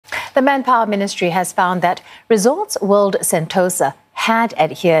The Manpower Ministry has found that Resorts World Sentosa had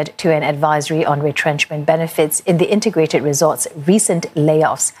adhered to an advisory on retrenchment benefits in the integrated resort's recent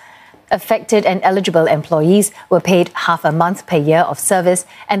layoffs. Affected and eligible employees were paid half a month per year of service,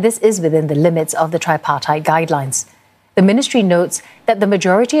 and this is within the limits of the tripartite guidelines. The ministry notes that the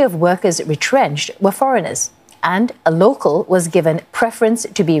majority of workers retrenched were foreigners, and a local was given preference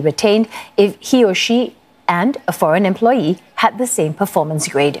to be retained if he or she and a foreign employee had the same performance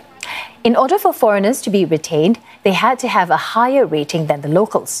grade. In order for foreigners to be retained, they had to have a higher rating than the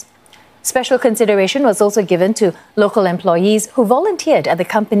locals. Special consideration was also given to local employees who volunteered at the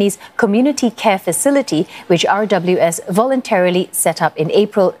company's community care facility, which RWS voluntarily set up in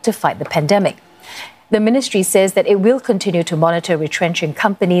April to fight the pandemic. The ministry says that it will continue to monitor retrenching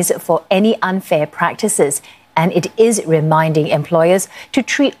companies for any unfair practices, and it is reminding employers to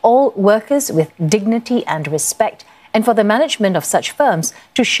treat all workers with dignity and respect, and for the management of such firms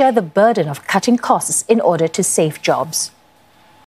to share the burden of cutting costs in order to save jobs.